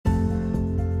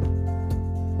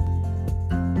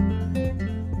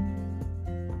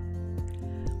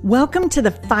Welcome to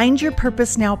the Find Your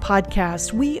Purpose Now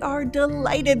podcast. We are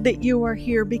delighted that you are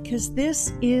here because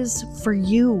this is for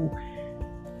you.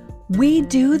 We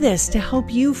do this to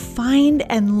help you find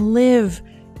and live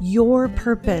your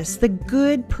purpose, the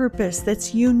good purpose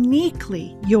that's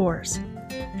uniquely yours.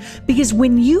 Because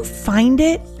when you find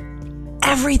it,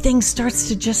 everything starts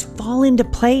to just fall into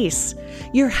place.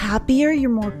 You're happier, you're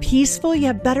more peaceful, you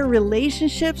have better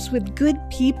relationships with good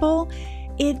people.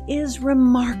 It is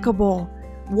remarkable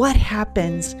what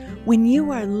happens when you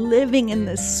are living in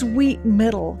the sweet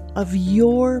middle of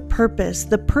your purpose,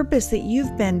 the purpose that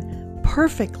you've been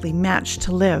perfectly matched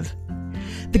to live.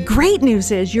 The great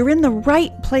news is you're in the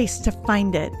right place to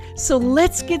find it. So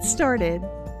let's get started.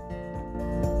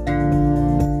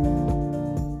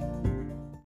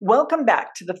 Welcome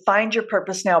back to the Find Your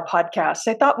Purpose Now podcast.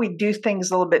 I thought we'd do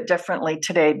things a little bit differently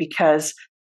today because,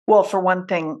 well, for one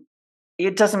thing,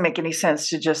 it doesn't make any sense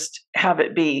to just have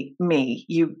it be me.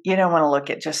 You don't want to look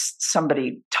at just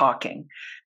somebody talking.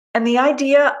 And the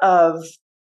idea of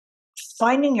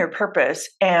finding your purpose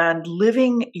and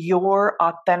living your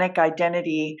authentic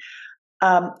identity,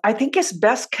 I think is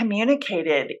best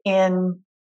communicated in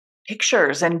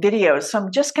pictures and videos. So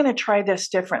I'm just going to try this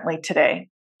differently today.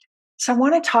 So I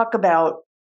want to talk about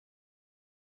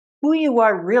who you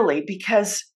are really,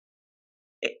 because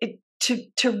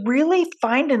to really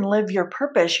find and live your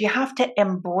purpose, you have to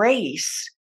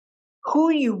embrace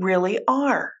who you really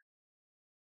are.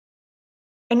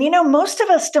 And most of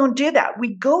us don't do that.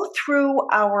 We go through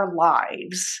our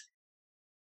lives,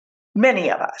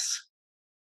 many of us,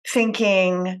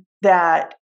 thinking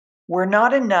that we're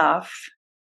not enough,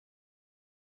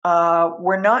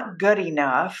 we're not good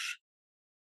enough,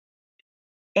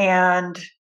 and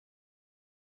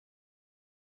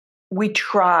we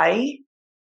try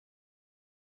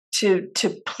to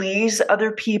please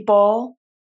other people.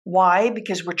 Why?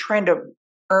 Because we're trying to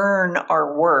earn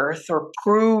our worth or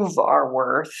prove our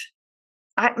worth.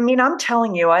 I mean, I'm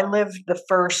telling you, I lived the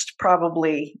first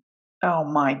probably,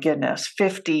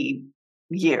 50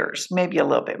 years, maybe a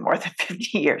little bit more than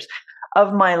 50 years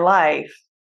of my life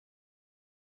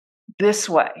this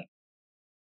way.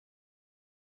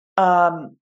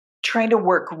 Trying to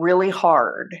work really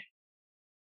hard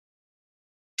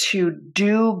to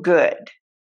do good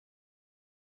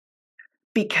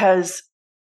because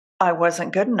I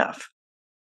wasn't good enough.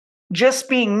 Just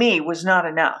being me was not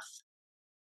enough.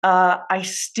 I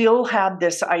still had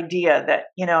this idea that,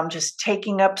 I'm just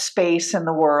taking up space in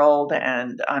the world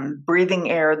and I'm breathing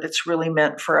air that's really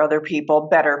meant for other people,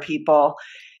 better people.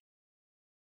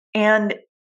 And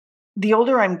the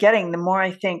older I'm getting, the more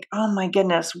I think, oh my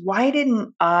goodness, why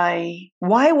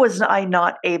was I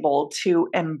not able to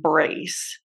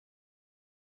embrace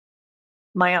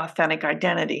my authentic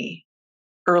identity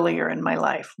earlier in my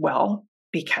life? Well,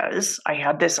 because I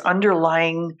had this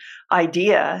underlying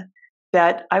idea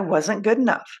that I wasn't good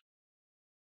enough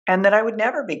and that I would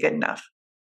never be good enough.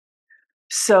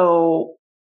 So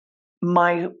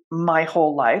my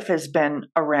whole life has been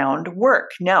around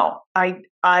work. Now,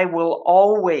 I will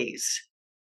always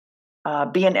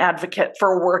be an advocate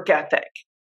for work ethic,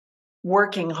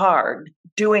 working hard,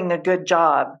 doing a good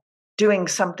job, doing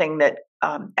something that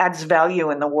adds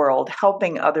value in the world,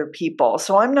 helping other people.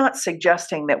 So I'm not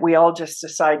suggesting that we all just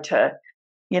decide to,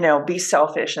 be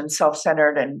selfish and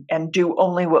self-centered and do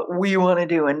only what we want to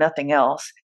do and nothing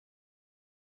else.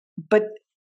 But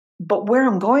where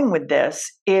I'm going with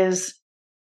this is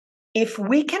if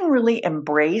we can really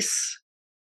embrace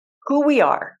who we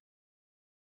are,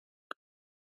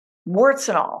 warts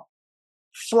and all,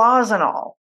 flaws and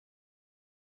all,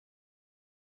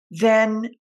 then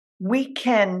we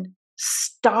can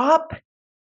stop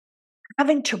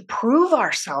having to prove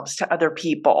ourselves to other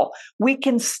people. We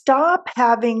can stop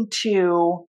having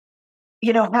to,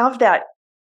 have that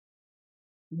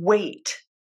weight,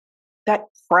 that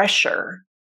pressure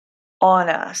on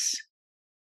us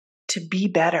to be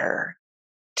better,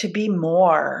 to be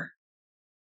more,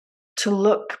 to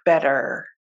look better,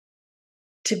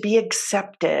 to be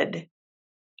accepted,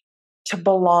 to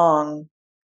belong.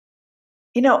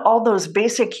 All those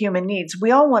basic human needs.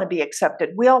 We all want to be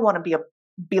accepted. We all want to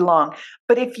belong.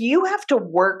 But if you have to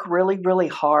work really, really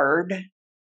hard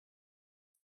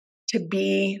to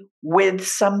be with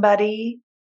somebody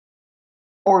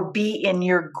or be in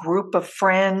your group of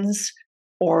friends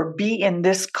or be in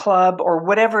this club or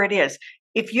whatever it is,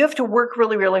 if you have to work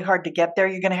really, really hard to get there,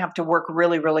 you're going to have to work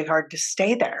really, really hard to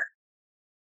stay there.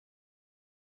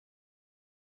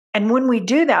 And when we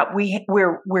do that,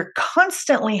 we're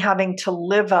constantly having to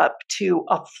live up to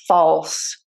a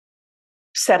false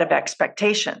set of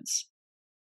expectations.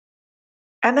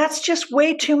 And that's just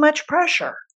way too much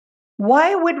pressure.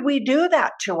 Why would we do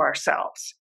that to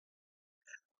ourselves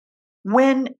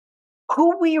when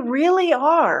who we really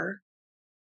are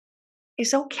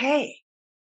is okay,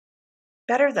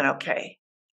 better than okay?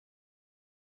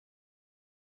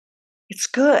 It's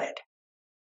good.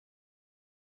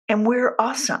 And we're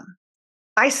awesome.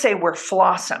 I say we're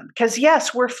flawsome because,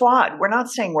 yes, we're flawed. We're not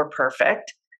saying we're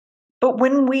perfect. But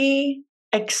when we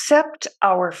accept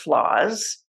our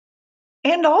flaws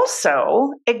and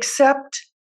also accept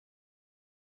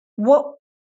what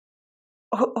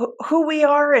who we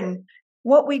are and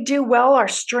what we do well, our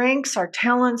strengths, our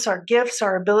talents, our gifts,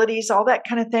 our abilities, all that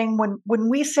kind of thing, when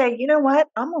we say, you know what,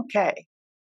 I'm okay.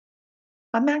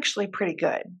 I'm actually pretty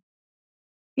good.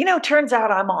 Turns out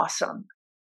I'm awesome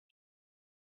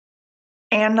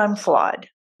and I'm flawed.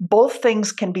 Both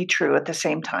things can be true at the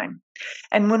same time.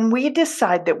 And when we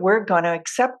decide that we're going to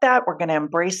accept that, we're going to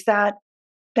embrace that,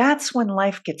 that's when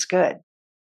life gets good.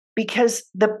 Because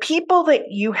the people that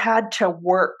you had to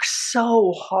work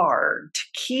so hard to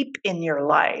keep in your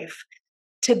life,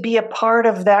 to be a part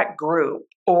of that group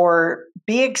or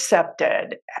be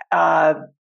accepted,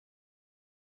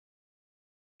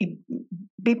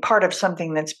 be part of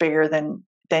something that's bigger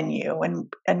than you.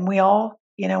 And we all,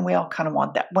 we all kind of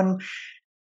want that.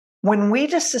 When we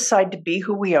just decide to be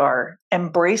who we are,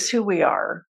 embrace who we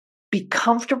are, be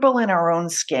comfortable in our own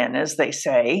skin, as they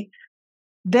say,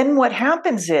 then what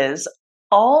happens is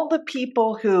all the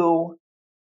people who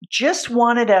just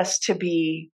wanted us to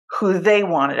be who they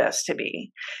wanted us to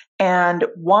be and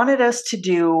wanted us to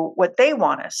do what they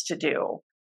want us to do,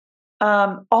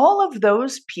 all of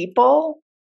those people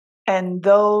and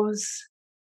those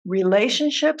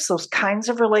relationships, those kinds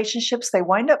of relationships, they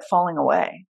wind up falling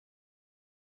away.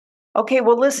 Okay,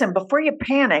 well, listen, before you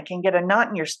panic and get a knot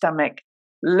in your stomach,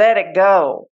 let it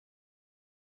go.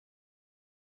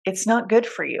 It's not good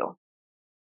for you.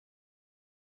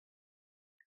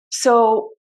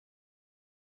 So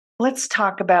let's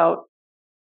talk about,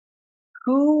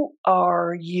 who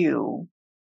are you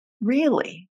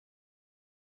really?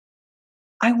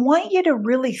 I want you to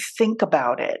really think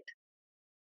about it.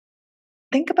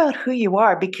 Think about who you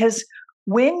are, because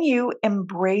when you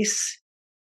embrace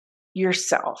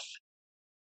yourself,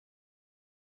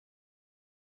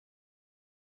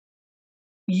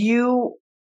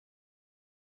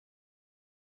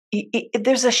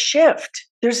 there's a shift.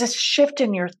 There's a shift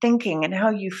in your thinking and how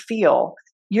you feel.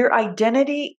 Your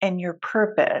identity and your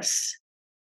purpose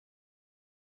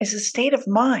is a state of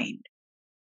mind.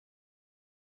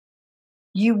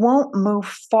 You won't move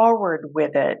forward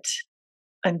with it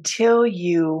until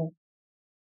you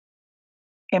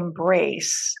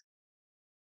embrace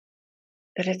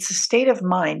that it's a state of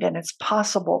mind and it's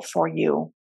possible for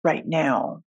you right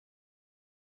now.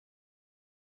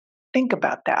 Think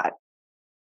about that.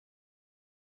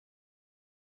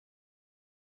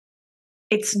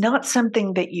 It's not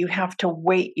something that you have to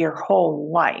wait your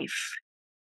whole life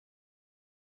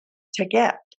to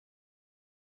get,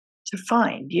 to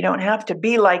find. You don't have to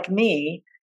be like me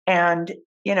and,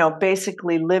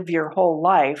 basically live your whole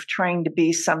life trying to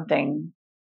be something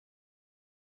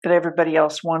that everybody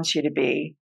else wants you to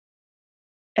be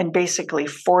and basically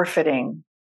forfeiting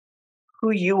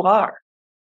who you are.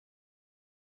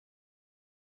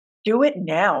 Do it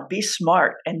now. Be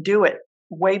smart and do it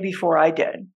way before I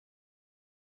did.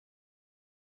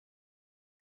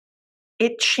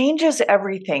 It changes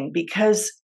everything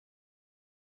because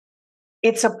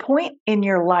it's a point in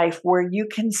your life where you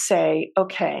can say,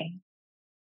 okay,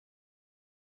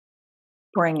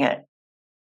 bring it.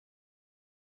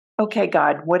 Okay,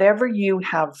 God, whatever you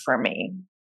have for me,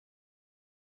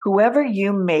 whoever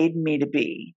you made me to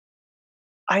be,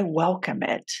 I welcome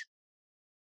it.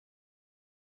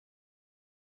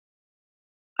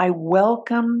 I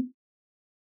welcome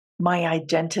my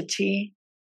identity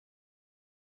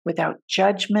without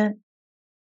judgment,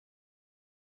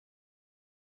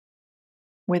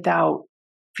 without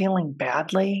feeling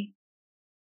badly.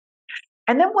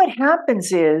 And then what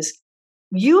happens is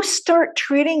you start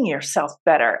treating yourself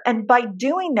better. And by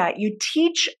doing that, you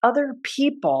teach other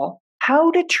people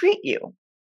how to treat you.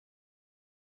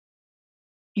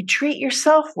 You treat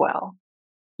yourself well.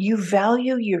 You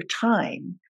value your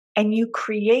time and you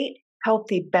create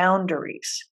healthy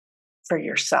boundaries for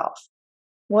yourself.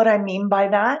 What I mean by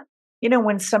that,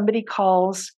 when somebody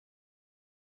calls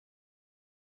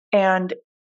and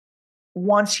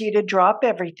wants you to drop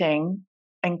everything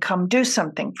and come do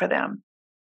something for them.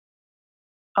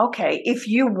 Okay, if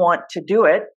you want to do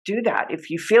it, do that. If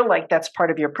you feel like that's part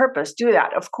of your purpose, do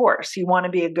that. Of course, you want to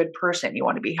be a good person. You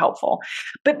want to be helpful.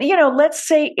 But, let's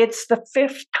say it's the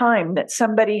 5th time that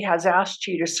somebody has asked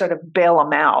you to sort of bail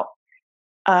them out.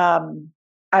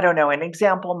 I don't know, an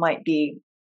example might be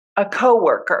a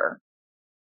coworker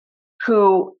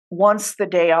who wants the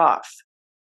day off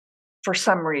for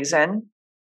some reason,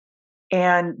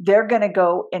 and they're going to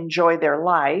go enjoy their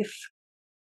life,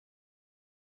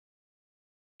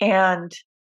 and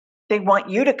they want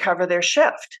you to cover their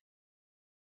shift.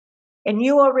 And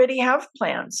you already have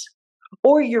plans.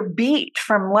 Or you're beat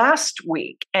from last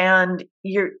week and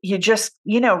you just,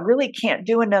 really can't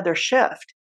do another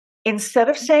shift. Instead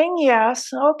of saying yes,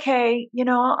 okay,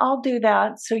 I'll do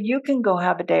that so you can go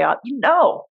have a day off.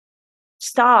 No,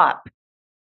 stop.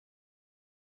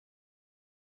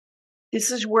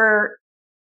 This is where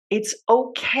it's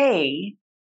okay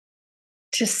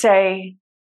to say,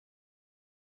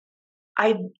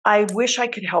 I wish I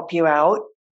could help you out,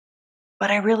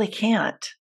 but I really can't.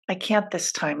 I can't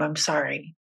this time. I'm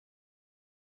sorry.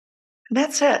 And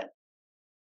that's it.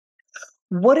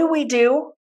 What do we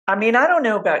do? I mean, I don't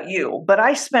know about you, but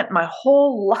I spent my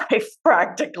whole life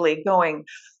practically going,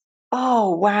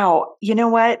 oh, wow, you know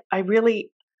what? I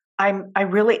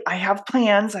have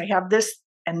plans. I have this,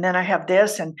 and then I have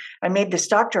this, and I made this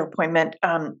doctor appointment,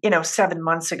 7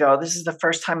 months ago. This is the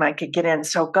first time I could get in.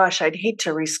 So, gosh, I'd hate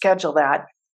to reschedule that.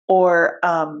 Or,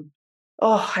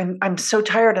 I'm so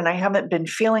tired and I haven't been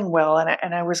feeling well,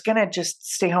 and I was going to just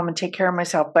stay home and take care of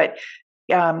myself. But,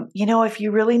 if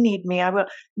you really need me, I will.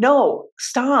 No,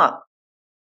 stop.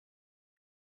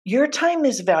 Your time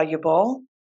is valuable.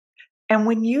 And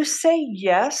when you say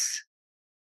yes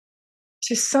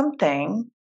to something,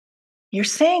 you're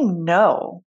saying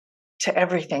no to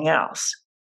everything else.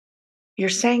 You're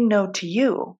saying no to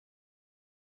you.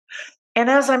 And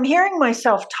as I'm hearing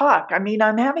myself talk, I'm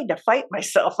having to fight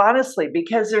myself, honestly,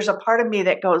 because there's a part of me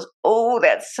that goes, oh,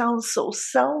 that sounds so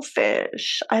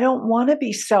selfish. I don't want to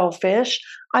be selfish.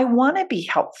 I want to be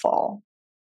helpful.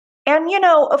 And,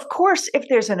 of course, if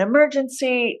there's an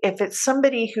emergency, if it's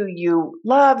somebody who you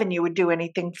love and you would do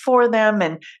anything for them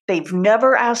and they've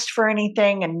never asked for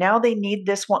anything and now they need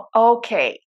this one,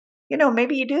 okay,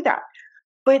 maybe you do that.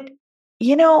 But,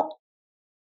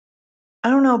 I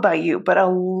don't know about you, but a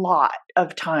lot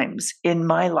of times in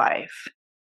my life,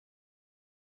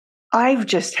 I've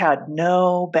just had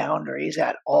no boundaries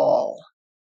at all.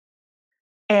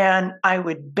 And I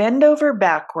would bend over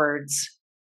backwards,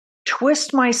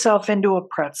 twist myself into a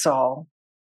pretzel,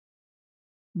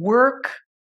 work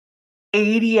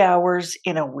 80 hours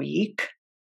in a week,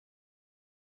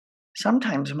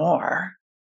 sometimes more,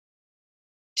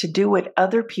 to do what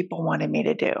other people wanted me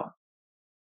to do.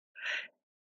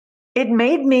 It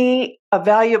made me a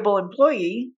valuable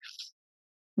employee.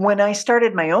 When I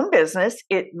started my own business,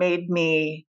 it made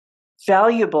me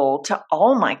valuable to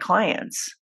all my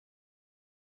clients.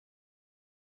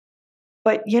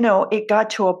 But, it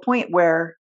got to a point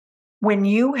where when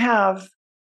you have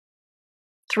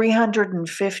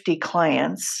 350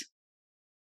 clients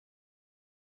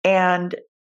and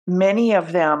many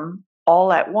of them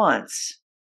all at once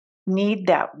need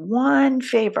that one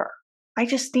favor, I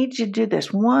just need you to do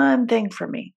this one thing for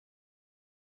me.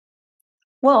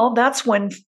 Well, that's when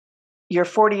your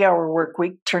 40-hour work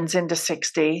week turns into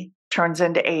 60, turns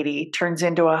into 80, turns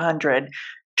into 100.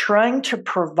 Trying to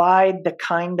provide the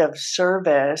kind of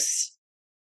service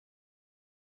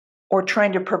or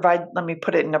trying to provide, let me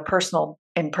put it in personal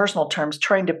terms,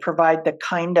 trying to provide the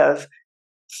kind of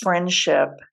friendship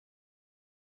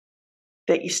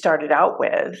that you started out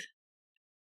with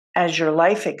as your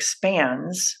life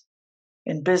expands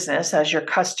in business, as your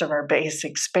customer base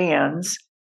expands,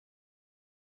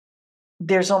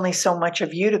 there's only so much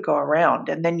of you to go around.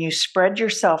 And then you spread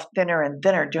yourself thinner and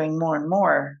thinner, doing more and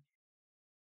more.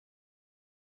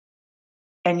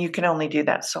 And you can only do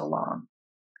that so long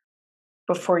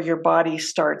before your body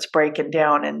starts breaking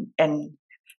down. And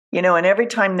every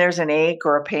time there's an ache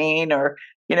or a pain or,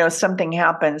 something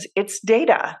happens, it's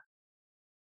data.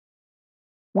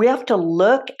 We have to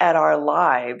look at our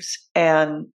lives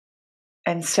and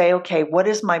say, okay, what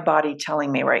is my body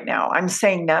telling me right now? I'm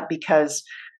saying that because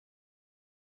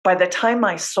by the time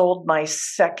I sold my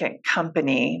second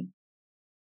company,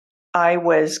 I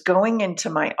was going into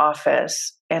my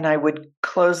office and I would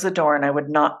close the door and I would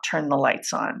not turn the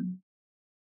lights on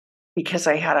because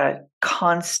I had a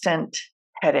constant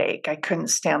headache. I couldn't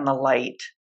stand the light.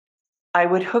 I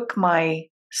would hook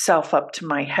myself up to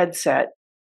my headset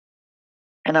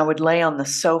and I would lay on the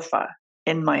sofa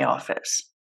in my office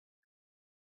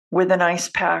with an ice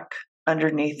pack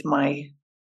underneath my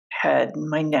head and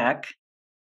my neck.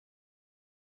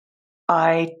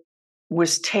 I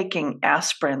was taking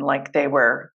aspirin like they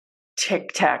were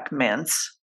Tic Tac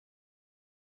mints.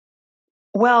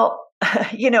 Well,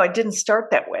 it didn't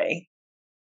start that way.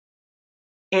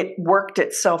 it worked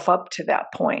itself up to that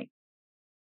point.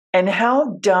 And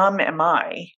how dumb am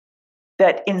I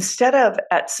that instead of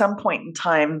at some point in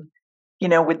time,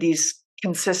 with these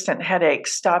consistent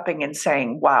headaches, stopping and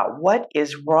saying, wow, what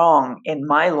is wrong in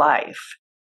my life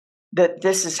that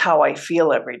this is how I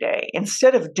feel every day?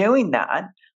 Instead of doing that,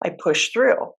 I push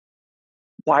through.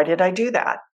 Why did I do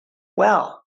that?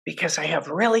 Well, because I have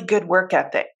really good work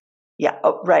ethic. Yeah,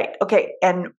 oh, right. Okay.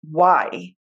 And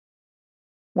why?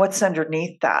 What's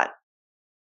underneath that?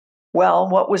 Well,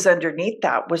 what was underneath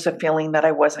that was a feeling that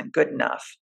I wasn't good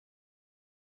enough.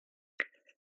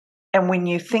 And when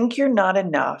you think you're not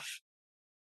enough,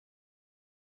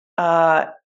 at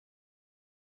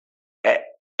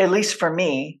least for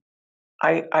me,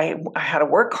 I had to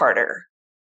work harder.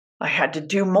 I had to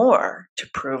do more to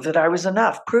prove that I was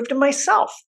enough, prove to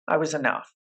myself I was enough.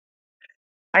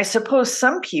 I suppose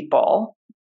some people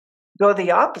go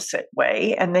the opposite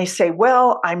way and they say,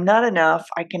 well, I'm not enough.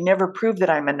 I can never prove that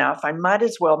I'm enough. I might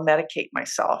as well medicate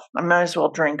myself. I might as well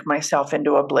drink myself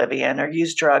into oblivion or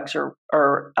use drugs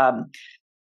or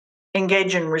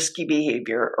engage in risky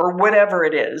behavior or whatever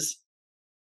it is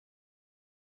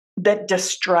that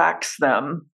distracts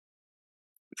them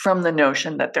from the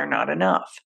notion that they're not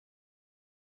enough.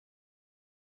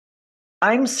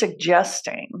 I'm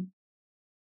suggesting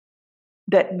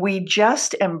that we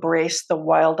just embrace the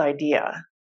wild idea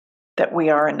that we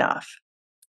are enough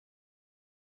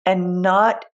and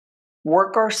not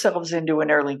work ourselves into an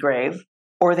early grave,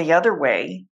 or the other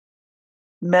way,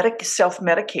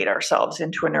 self-medicate ourselves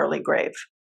into an early grave.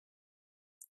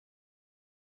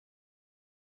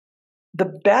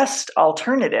 The best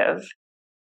alternative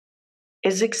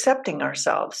is accepting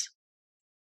ourselves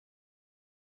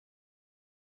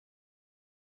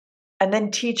and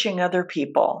then teaching other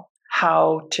people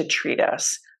how to treat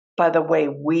us by the way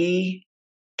we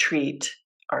treat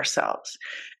ourselves.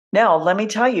 Now, let me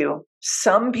tell you,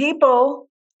 some people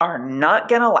are not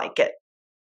going to like it.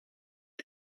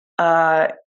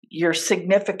 Your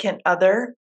significant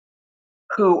other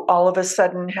who all of a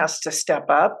sudden has to step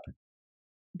up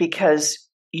because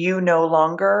you no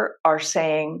longer are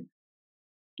saying,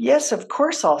 yes, of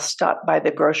course I'll stop by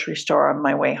the grocery store on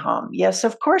my way home. Yes,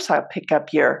 of course I'll pick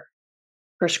up your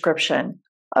prescription.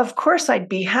 Of course I'd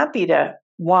be happy to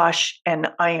wash and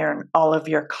iron all of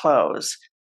your clothes.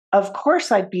 Of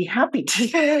course I'd be happy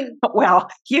to. Well,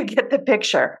 you get the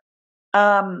picture.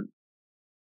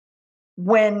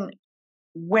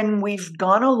 When we've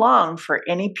gone along for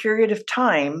any period of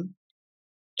time,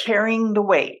 carrying the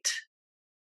weight,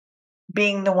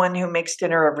 being the one who makes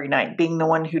dinner every night, being the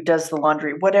one who does the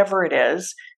laundry, whatever it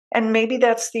is, and maybe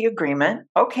that's the agreement.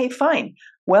 Okay, fine.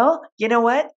 Well, you know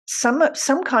what?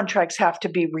 Some contracts have to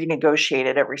be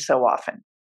renegotiated every so often.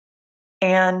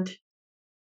 And,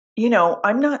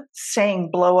 I'm not saying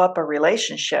blow up a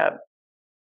relationship.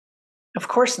 Of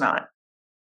course not.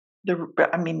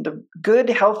 The good,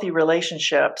 healthy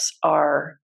relationships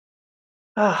are,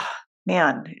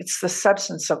 it's the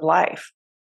substance of life.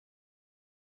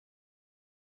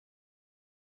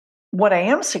 What I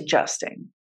am suggesting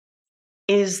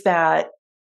is that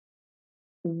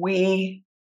we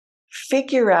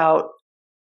figure out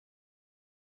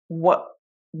what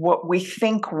we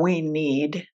think we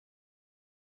need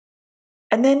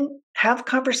and then have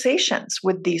conversations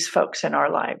with these folks in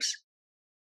our lives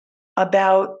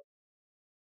about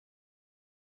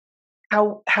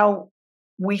how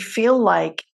we feel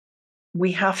like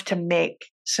we have to make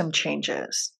some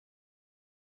changes.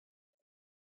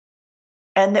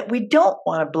 And that we don't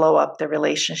want to blow up the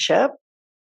relationship.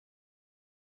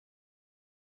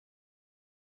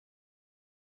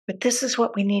 But this is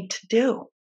what we need to do.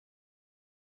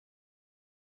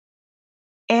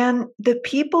 And the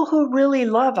people who really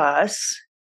love us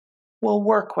will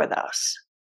work with us.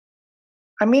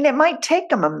 It might take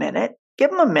them a minute. Give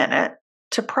them a minute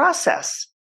to process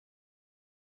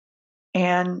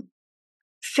and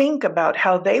think about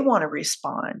how they want to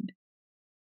respond.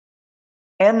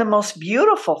 And the most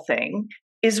beautiful thing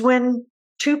is when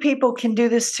two people can do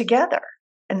this together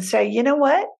and say, you know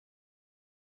what?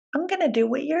 I'm going to do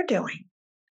what you're doing.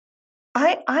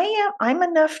 I'm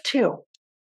enough too.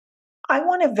 I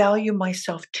want to value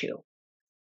myself too.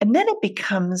 And then it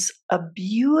becomes a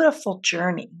beautiful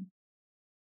journey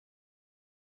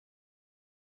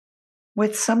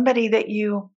with somebody that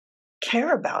you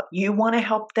care about. You want to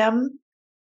help them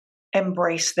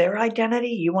embrace their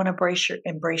identity. You want to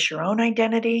embrace your own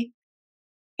identity.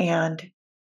 And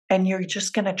you're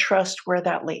just going to trust where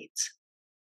that leads.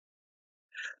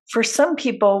 For some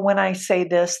people, when I say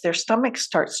this, their stomach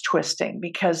starts twisting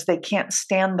because they can't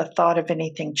stand the thought of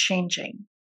anything changing.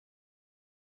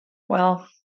 Well,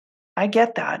 I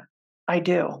get that. I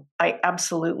do. I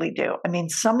absolutely do. I mean,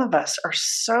 some of us are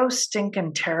so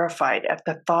stinking terrified at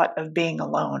the thought of being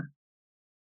alone.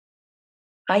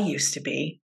 I used to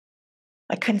be.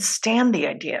 I couldn't stand the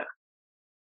idea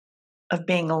of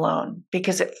being alone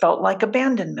because it felt like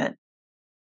abandonment.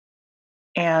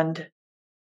 And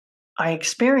I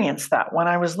experienced that when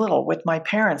I was little with my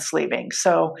parents leaving.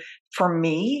 So for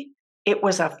me, it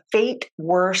was a fate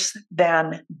worse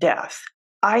than death.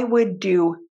 I would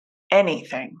do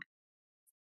anything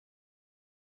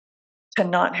to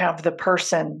not have the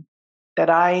person that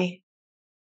I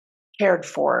cared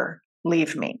for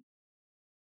leave me.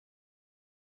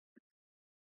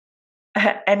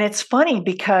 And it's funny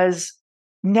because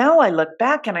now I look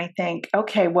back and I think,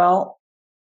 okay, well,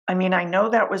 I mean, I know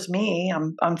that was me.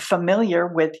 I'm familiar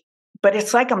with, but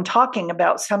it's like I'm talking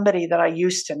about somebody that I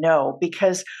used to know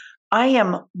because I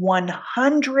am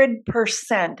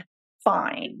 100%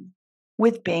 fine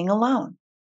with being alone.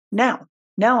 Now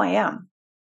I am.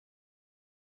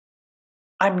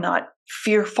 I'm not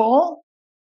fearful.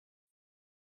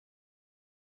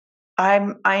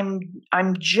 I'm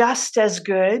just as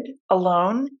good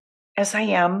alone as I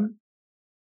am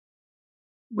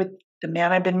with the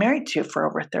man I've been married to for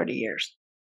over 30 years.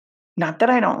 Not that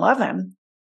I don't love him.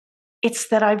 It's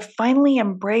that I've finally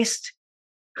embraced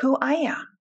who I am.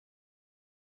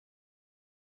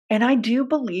 And I do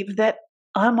believe that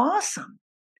I'm awesome.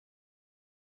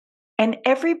 And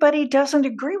everybody doesn't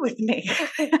agree with me.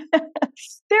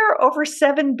 There are over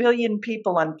 7 billion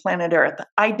people on planet Earth.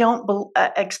 I don't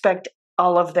expect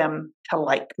all of them to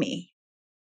like me.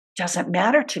 Doesn't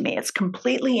matter to me. It's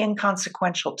completely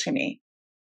inconsequential to me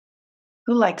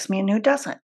who likes me and who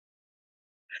doesn't.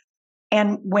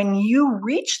 And when you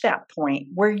reach that point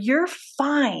where you're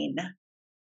fine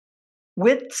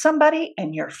with somebody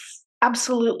and you're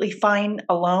absolutely fine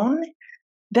alone,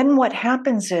 then what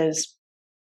happens is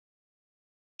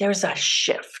there's a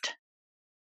shift.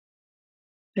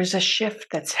 There's a shift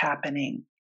that's happening.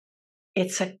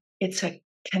 It's a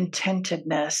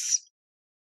contentedness.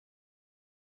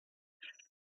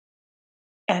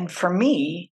 And for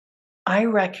me, I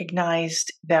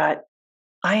recognized that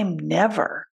I'm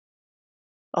never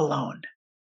alone.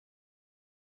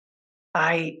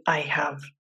 I have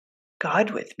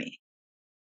God with me.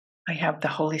 I have the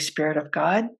Holy Spirit of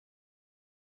God.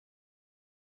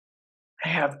 I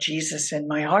have Jesus in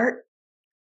my heart.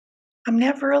 I'm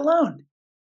never alone.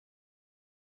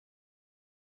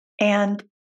 And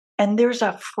there's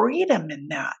a freedom in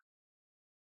that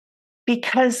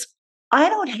because I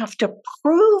don't have to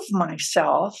prove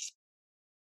myself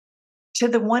to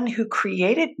the one who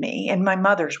created me in my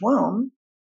mother's womb.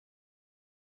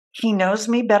 He knows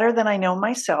me better than I know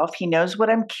myself. He knows what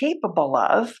I'm capable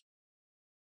of.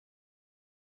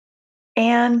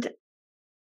 And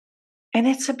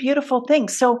it's a beautiful thing.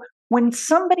 So when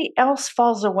somebody else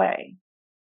falls away,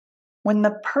 when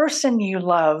the person you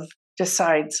love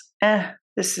decides,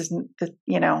 this isn't the,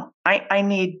 I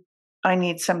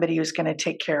need somebody who's going to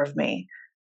take care of me.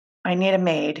 I need a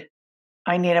maid.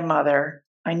 I need a mother.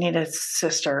 I need a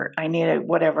sister. I need a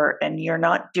whatever. And you're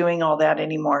not doing all that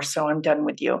anymore. So I'm done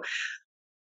with you.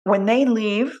 When they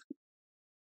leave,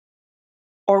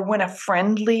 or when a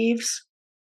friend leaves,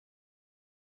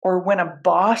 or when a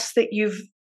boss that you've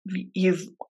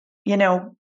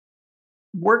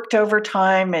worked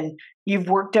overtime and you've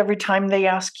worked every time they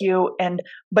ask you,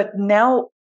 but now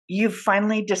you've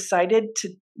finally decided to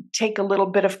take a little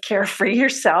bit of care for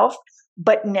yourself,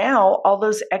 but now all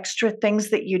those extra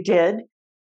things that you did,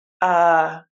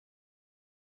 now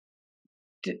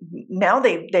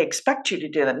they expect you to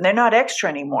do them. They're not extra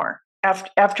anymore.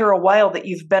 After a while that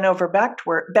you've bent over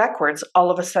backwards, all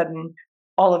of a sudden,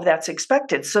 all of that's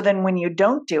expected. So then when you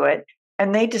don't do it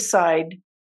and they decide,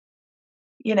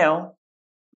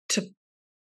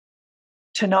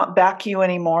 to not back you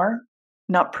anymore,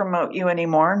 not promote you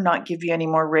anymore, not give you any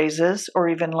more raises or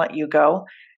even let you go.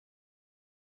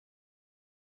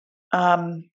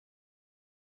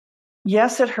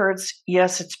 Yes, it hurts.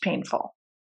 Yes, it's painful.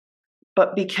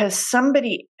 But because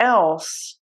somebody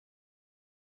else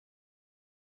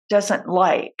doesn't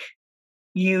like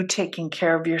you taking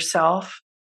care of yourself,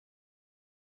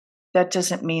 that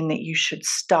doesn't mean that you should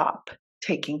stop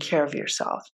taking care of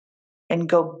yourself and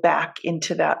go back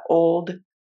into that old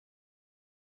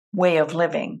way of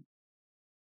living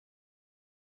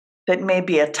that may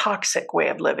be a toxic way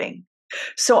of living.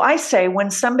 So I say,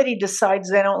 when somebody decides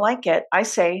they don't like it, I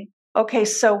say, okay,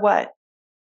 so what?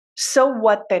 So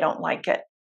what they don't like it?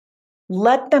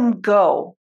 Let them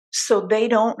go so they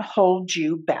don't hold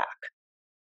you back.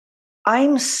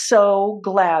 I'm so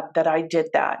glad that I did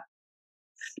that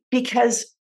because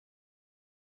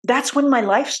that's when my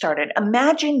life started.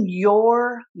 Imagine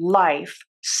your life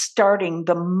starting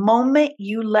the moment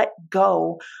you let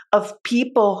go of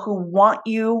people who want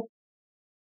you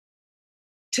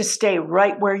to stay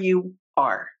right where you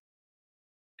are.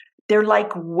 They're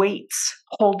like weights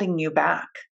holding you back.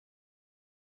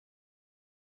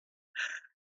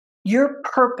 Your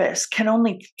purpose can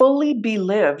only fully be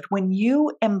lived when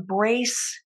you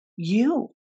embrace you.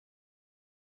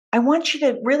 I want you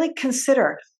to really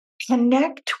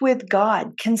connect with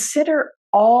God, consider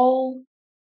all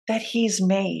that He's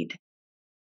made.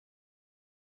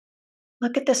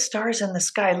 Look at the stars in the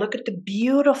sky. Look at the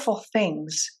beautiful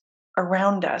things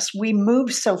around us. We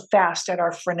move so fast at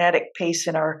our frenetic pace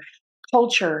in our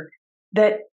culture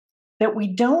that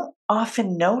we don't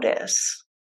often notice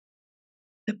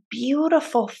the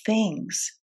beautiful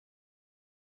things,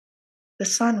 the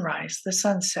sunrise, the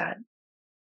sunset,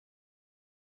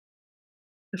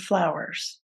 the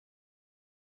flowers.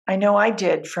 I know I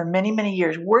did for many, many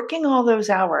years, working all those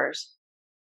hours.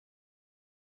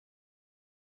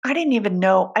 I didn't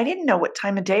know what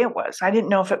time of day it was. I didn't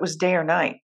know if it was day or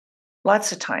night.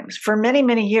 Lots of times. For many,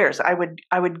 many years, I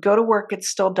would go to work, it's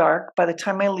still dark. By the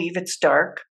time I leave, it's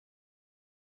dark.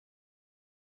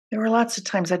 There were lots of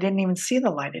times I didn't even see the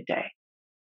light of day.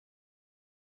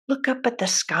 Look up at the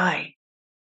sky.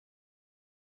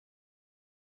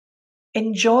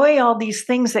 Enjoy all these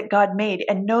things that God made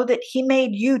and know that He made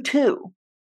you too.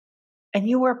 And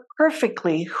you are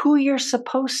perfectly who you're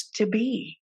supposed to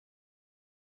be.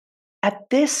 At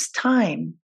this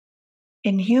time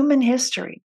in human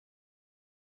history,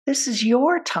 this is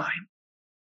your time.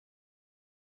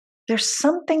 There's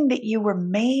something that you were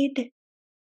made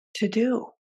to do.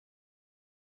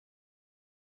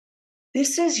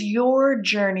 This is your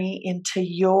journey into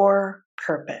your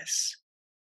purpose.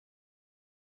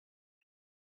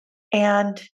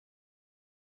 And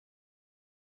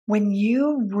when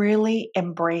you really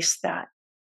embrace that,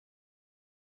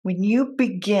 when you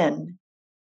begin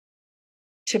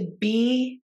to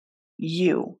be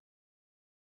you,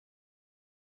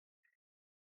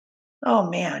 oh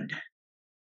man,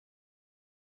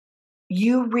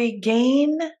 you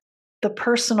regain the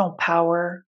personal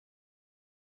power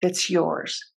that's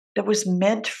yours, that was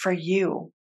meant for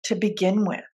you to begin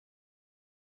with.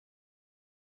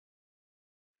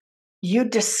 You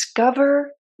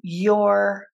discover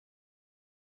your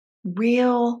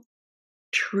real,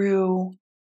 true,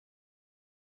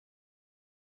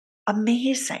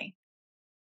 amazing,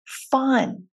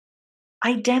 fun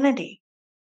identity.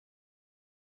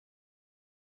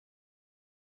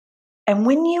 And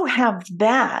when you have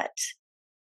that,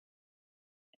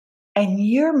 and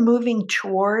you're moving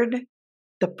toward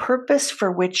the purpose for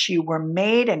which you were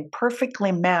made and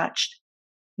perfectly matched,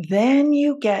 then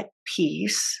you get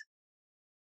peace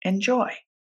and joy.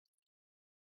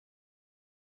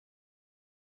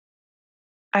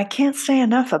 I can't say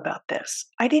enough about this.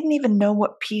 I didn't even know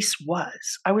what peace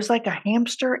was. I was like a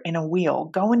hamster in a wheel,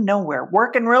 going nowhere,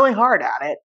 working really hard at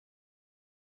it.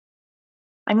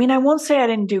 I mean, I won't say I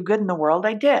didn't do good in the world.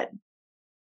 I did.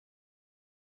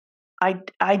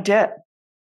 I did.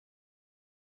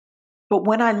 But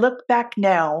when I look back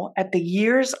now at the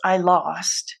years I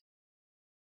lost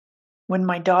when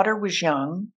my daughter was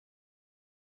young,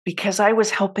 because I was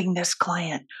helping this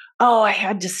client. Oh, I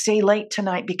had to stay late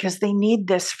tonight because they need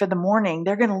this for the morning.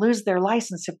 They're going to lose their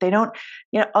license if they don't,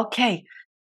 okay.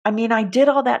 I mean, I did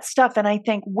all that stuff and I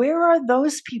think, where are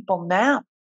those people now?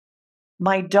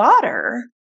 My daughter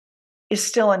is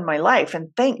still in my life, and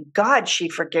thank God she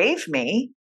forgave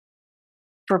me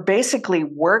for basically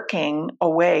working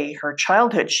away her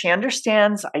childhood. She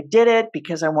understands I did it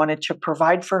because I wanted to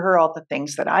provide for her all the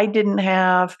things that I didn't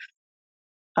have.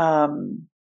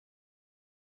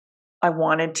 I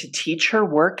wanted to teach her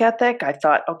work ethic. I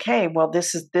thought, okay, well,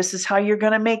 this is how you're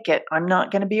going to make it. I'm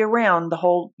not going to be around the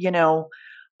whole,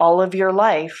 all of your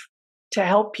life to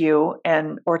help you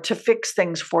or to fix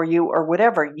things for you or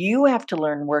whatever. You have to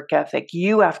learn work ethic.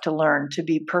 You have to learn to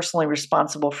be personally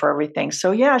responsible for everything.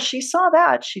 So yeah, she saw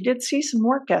that. She did see some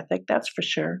work ethic, that's for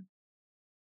sure.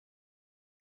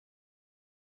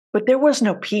 But there was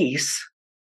no peace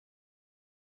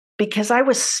because I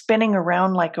was spinning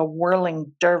around like a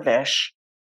whirling dervish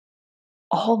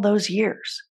all those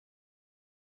years,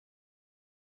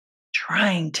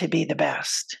 trying to be the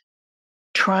best,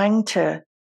 trying to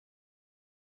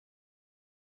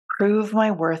prove my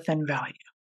worth and value.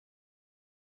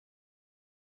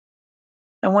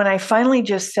 And when I finally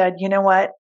just said, you know what,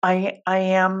 I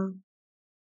am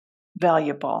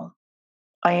valuable.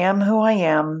 I am who I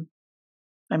am.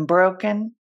 I'm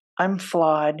broken. I'm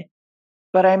flawed,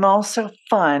 but I'm also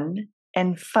fun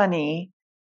and funny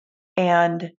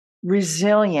and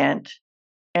resilient,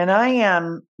 and I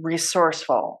am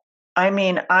resourceful. I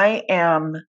mean, I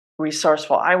am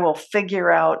resourceful. I will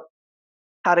figure out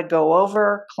how to go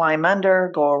over, climb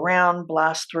under, go around,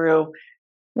 blast through.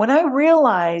 When I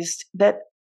realized that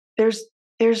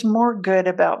there's more good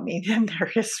about me than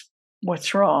there is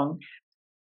what's wrong,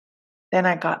 then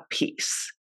I got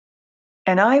peace.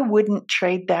 And I wouldn't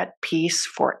trade that peace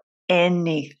for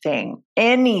anything.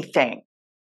 Anything.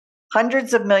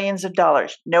 Hundreds of millions of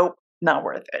dollars. Nope, not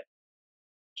worth it.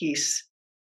 Peace.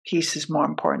 Peace is more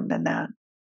important than that.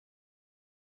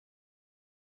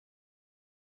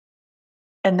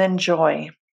 And then joy.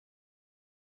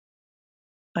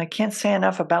 I can't say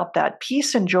enough about that.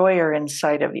 Peace and joy are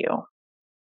inside of you.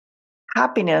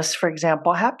 Happiness, for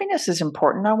example, happiness is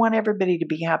important. I want everybody to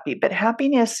be happy, but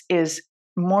happiness is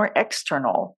more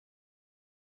external.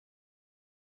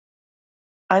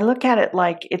 I look at it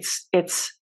like it's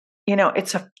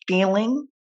a feeling,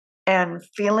 and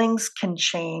feelings can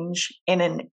change in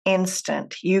an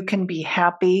instant. You can be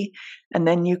happy and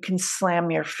then you can slam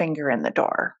your finger in the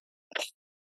door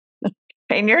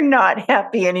and you're not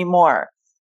happy anymore.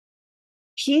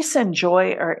 Peace and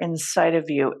joy are inside of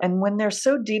you, and when they're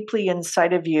so deeply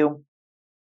inside of you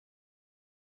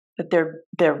that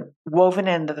they're woven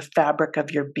into the fabric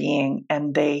of your being,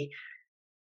 and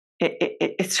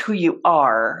it's who you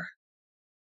are,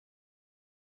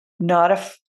 not a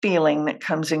feeling that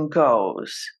comes and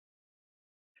goes,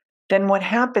 then what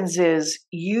happens is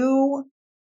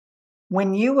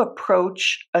when you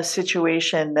approach a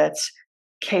situation that's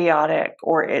chaotic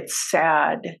or it's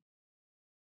sad,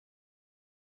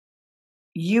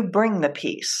 you bring the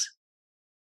peace.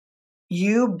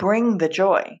 You bring the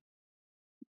joy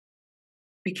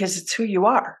because it's who you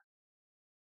are.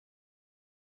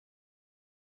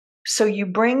 So you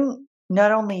bring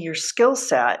not only your skill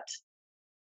set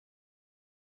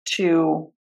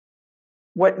to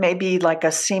what may be like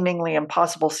a seemingly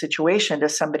impossible situation to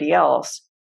somebody else,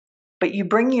 but you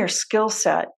bring your skill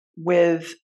set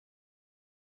with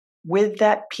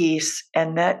that peace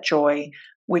and that joy,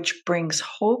 which brings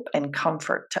hope and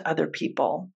comfort to other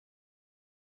people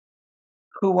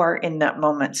who are in that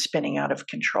moment spinning out of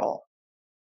control.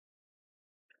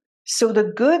 So the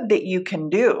good that you can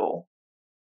do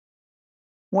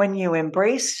when you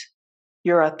embrace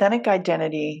your authentic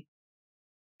identity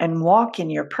and walk in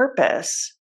your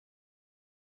purpose,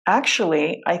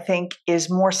 actually, I think, is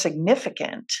more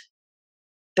significant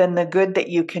than the good that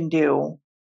you can do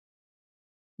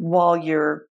while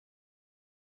you're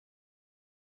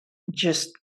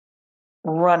just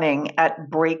running at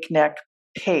breakneck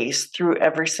pace through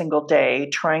every single day,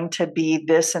 trying to be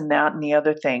this and that and the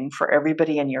other thing for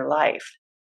everybody in your life.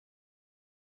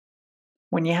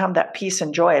 When you have that peace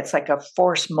and joy, it's like a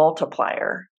force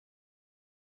multiplier,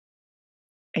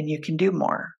 and you can do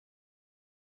more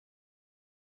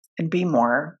and be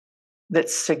more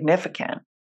that's significant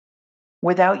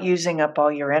without using up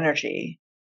all your energy,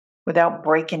 without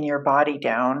breaking your body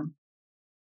down.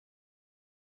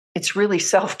 It's really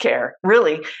self-care.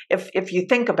 Really, if you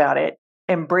think about it,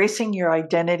 embracing your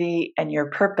identity and your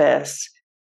purpose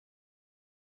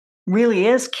really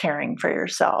is caring for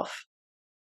yourself.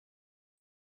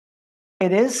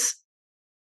 It is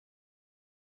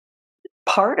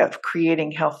part of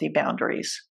creating healthy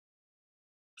boundaries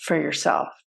for yourself.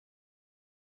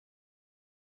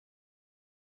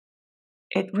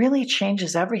 It really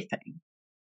changes everything.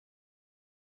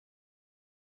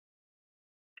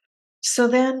 So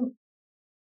then,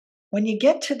 when you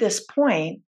get to this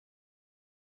point,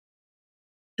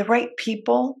 the right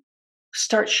people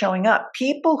start showing up.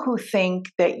 People who think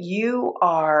that you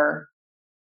are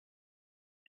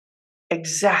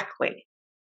exactly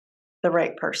the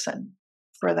right person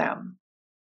for them.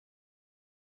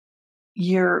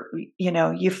 You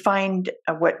find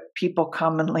what people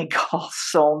commonly call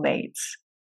soulmates.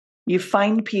 You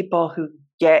find people who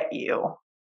get you,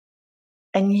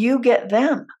 and you get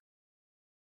them.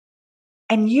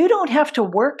 And you don't have to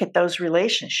work at those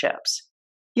relationships.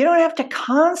 You don't have to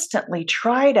constantly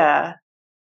try to,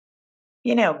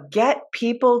 get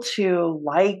people to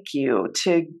like you,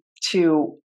 to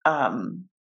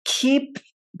keep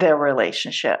their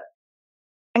relationship.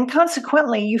 And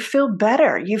consequently, you feel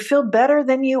better. You feel better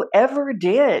than you ever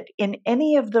did in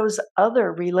any of those other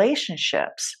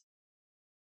relationships.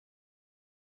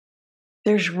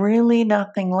 There's really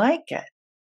nothing like it.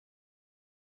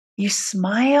 You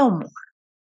smile more.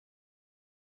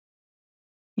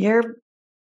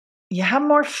 You have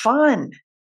more fun.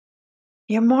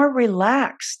 You're more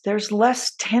relaxed. There's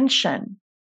less tension.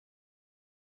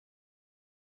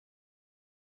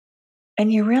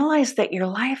 And you realize that your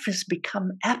life has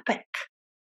become epic.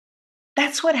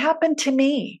 That's what happened to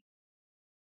me.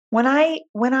 When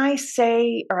I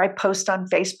say, or I post on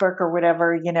Facebook or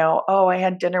whatever, oh, I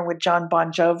had dinner with John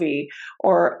Bon Jovi,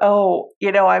 or, oh,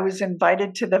 I was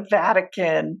invited to the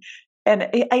Vatican. And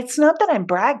it's not that I'm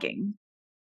bragging.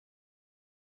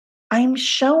 I'm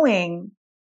showing,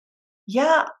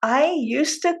 yeah, I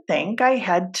used to think I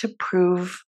had to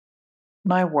prove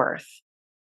my worth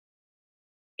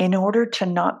in order to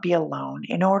not be alone,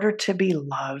 in order to be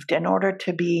loved, in order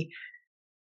to be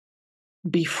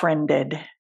befriended.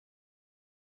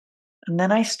 And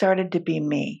then I started to be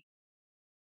me.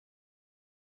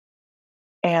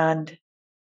 And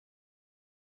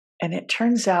it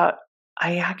turns out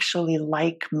I actually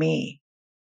like me.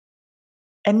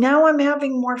 And now I'm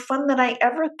having more fun than I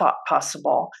ever thought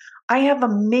possible. I have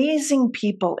amazing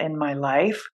people in my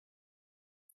life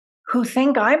who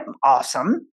think I'm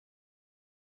awesome.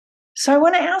 So I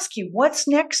want to ask you, what's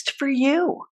next for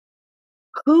you?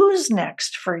 Who's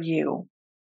next for you?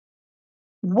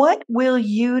 What will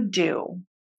you do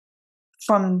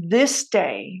from this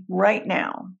day right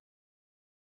now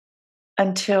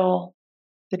until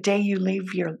the day you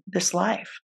leave this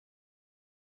life?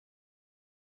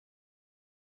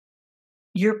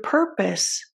 Your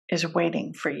purpose is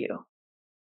waiting for you.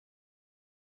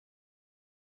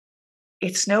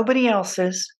 It's nobody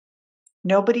else's.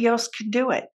 Nobody else can do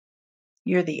it.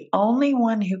 You're the only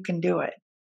one who can do it.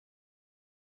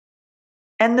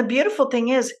 And the beautiful thing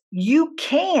is, you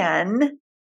can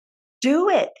do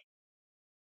it.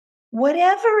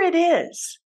 Whatever it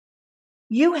is,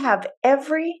 you have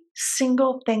every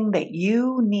single thing that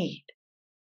you need.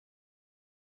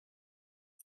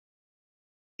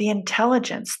 The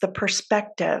intelligence, the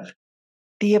perspective,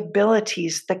 the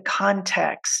abilities, the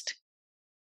context,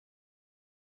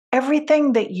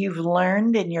 everything that you've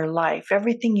learned in your life,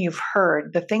 everything you've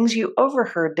heard, the things you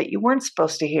overheard that you weren't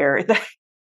supposed to hear,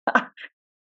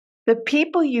 the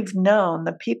people you've known,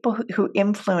 the people who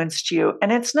influenced you,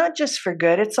 and it's not just for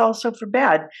good, it's also for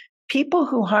bad. People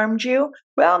who harmed you,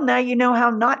 well, now you know how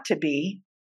not to be.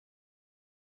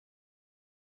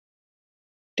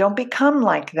 Don't become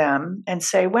like them and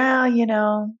say,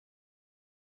 well,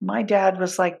 my dad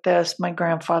was like this, my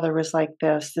grandfather was like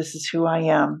this is who I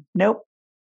am. Nope,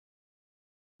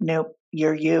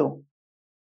 you're you.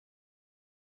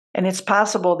 And it's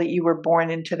possible that you were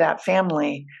born into that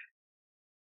family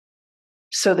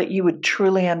so that you would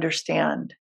truly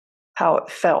understand how it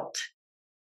felt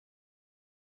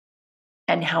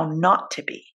and how not to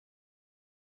be.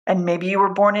 And maybe you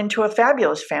were born into a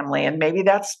fabulous family, and maybe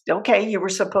that's okay. You were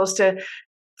supposed to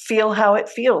feel how it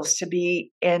feels to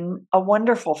be in a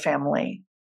wonderful family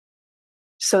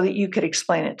so that you could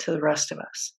explain it to the rest of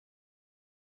us.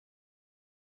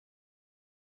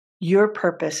 Your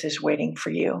purpose is waiting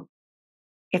for you.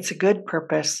 It's a good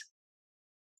purpose.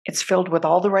 It's filled with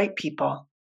all the right people.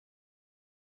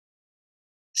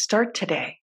 Start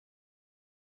today.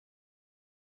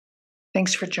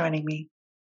 Thanks for joining me.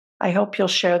 I hope you'll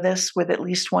share this with at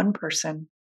least one person,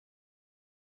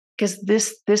 because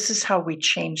this is how we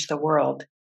change the world.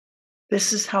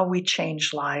 This is how we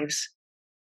change lives,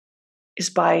 is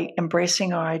by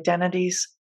embracing our identities,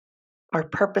 our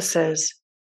purposes,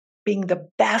 being the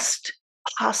best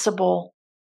possible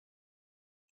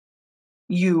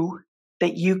you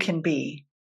that you can be.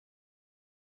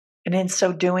 And in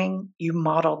so doing, you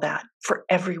model that for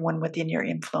everyone within your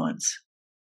influence.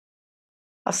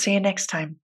 I'll see you next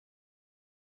time.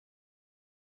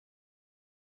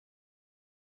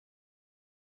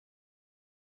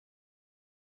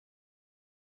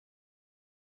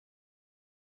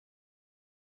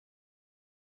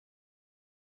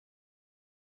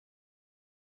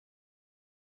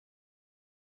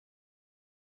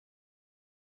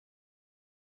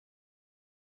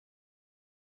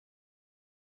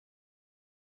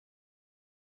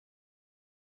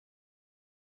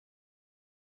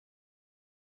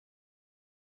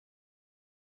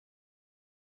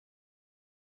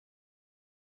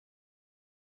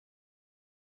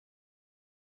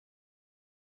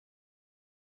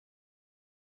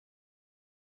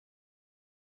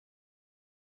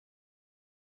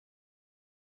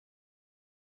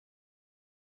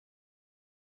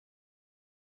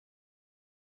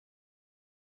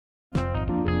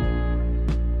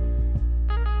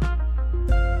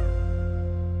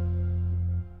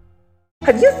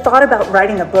 Have you thought about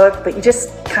writing a book, but you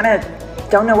just kind of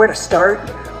don't know where to start?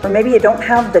 Or maybe you don't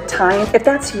have the time? If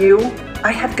that's you,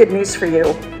 I have good news for you.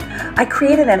 I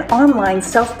created an online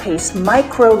self-paced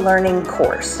micro-learning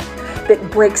course that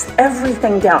breaks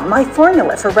everything down. My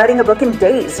formula for writing a book in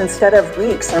days instead of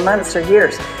weeks or months or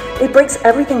years. It breaks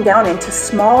everything down into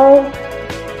small,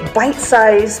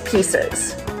 bite-sized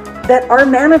pieces that are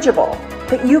manageable,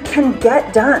 that you can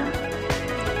get done.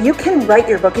 You can write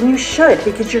your book, and you should,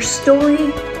 because your story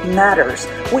matters.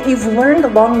 What you've learned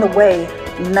along the way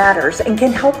matters and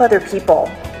can help other people.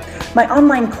 My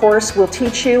online course will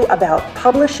teach you about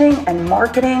publishing and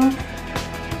marketing,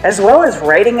 as well as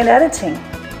writing and editing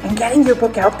and getting your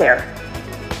book out there.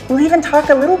 We'll even talk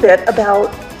a little bit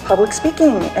about public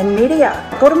speaking and media.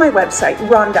 Go to my website,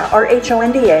 Rhonda,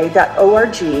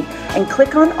 RHONDA.org, and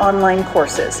click on online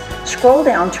courses. Scroll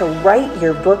down to Write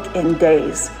Your Book in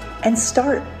Days and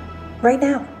start right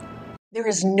now. There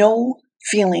is no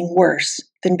feeling worse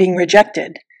than being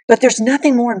rejected, but there's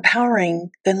nothing more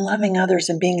empowering than loving others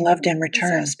and being loved in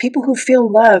return. People who feel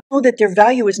love know that their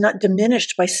value is not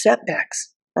diminished by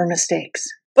setbacks or mistakes.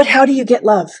 But how do you get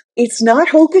love? It's not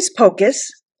hocus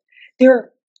pocus. There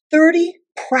are 30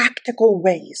 practical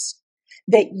ways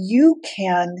that you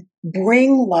can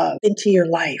bring love into your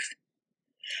life.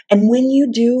 And when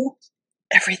you do,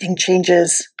 everything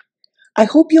changes. I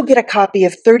hope you'll get a copy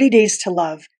of 30 Days to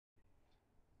Love.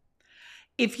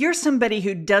 If you're somebody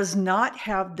who does not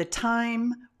have the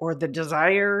time or the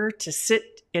desire to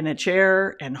sit in a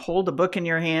chair and hold a book in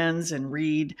your hands and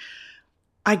read,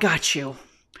 I got you.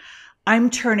 I'm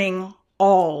turning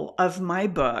all of my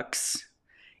books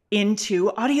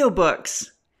into audiobooks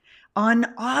on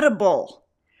Audible.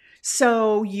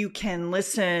 So you can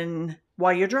listen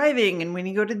while you're driving and when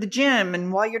you go to the gym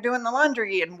and while you're doing the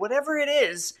laundry and whatever it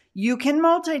is, you can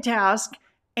multitask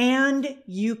and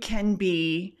you can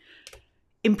be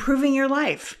improving your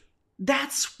life.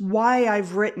 That's why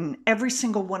I've written every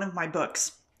single one of my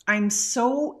books. I'm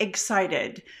so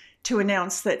excited to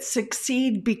announce that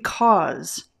Succeed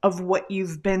Because of What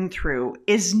You've Been Through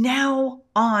is now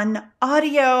on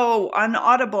audio, on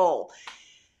Audible.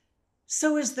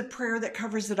 So is the prayer that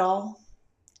covers it all.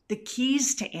 The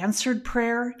keys to answered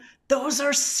prayer, those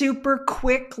are super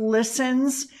quick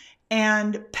listens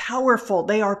and powerful.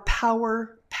 They are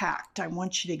power-packed. I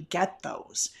want you to get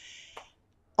those.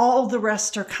 All the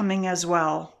rest are coming as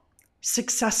well.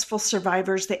 Successful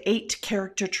Survivors, the 8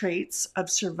 character traits of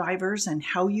survivors and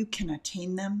how you can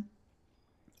attain them.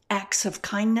 Acts of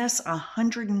Kindness,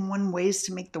 101 ways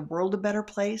to make the world a better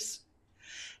place.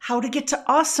 How to Get to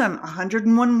Awesome,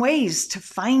 101 ways to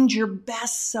find your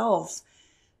best self.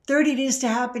 30 Days to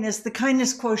Happiness, The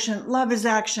Kindness Quotient, Love is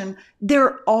Action.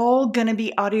 They're all going to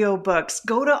be audiobooks.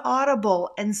 Go to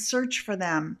Audible and search for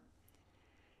them.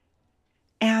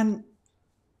 And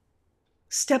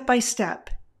step by step,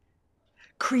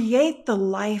 create the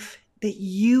life that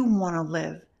you want to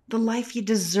live, the life you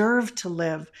deserve to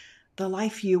live, the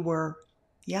life you were,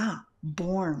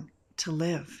 born to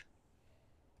live.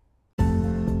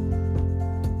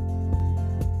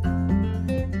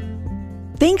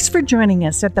 Thanks for joining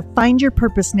us at the Find Your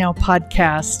Purpose Now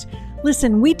podcast.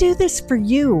 Listen, we do this for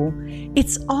you.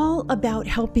 It's all about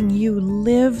helping you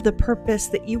live the purpose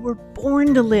that you were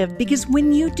born to live, because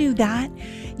when you do that,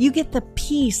 you get the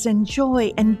peace and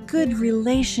joy and good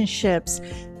relationships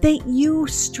that you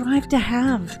strive to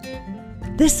have.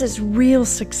 This is real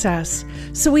success.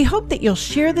 So we hope that you'll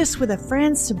share this with a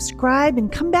friend, subscribe,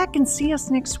 and come back and see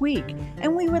us next week.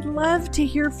 And we would love to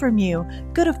hear from you.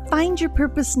 Go to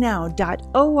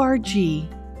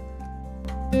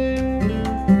findyourpurposenow.org.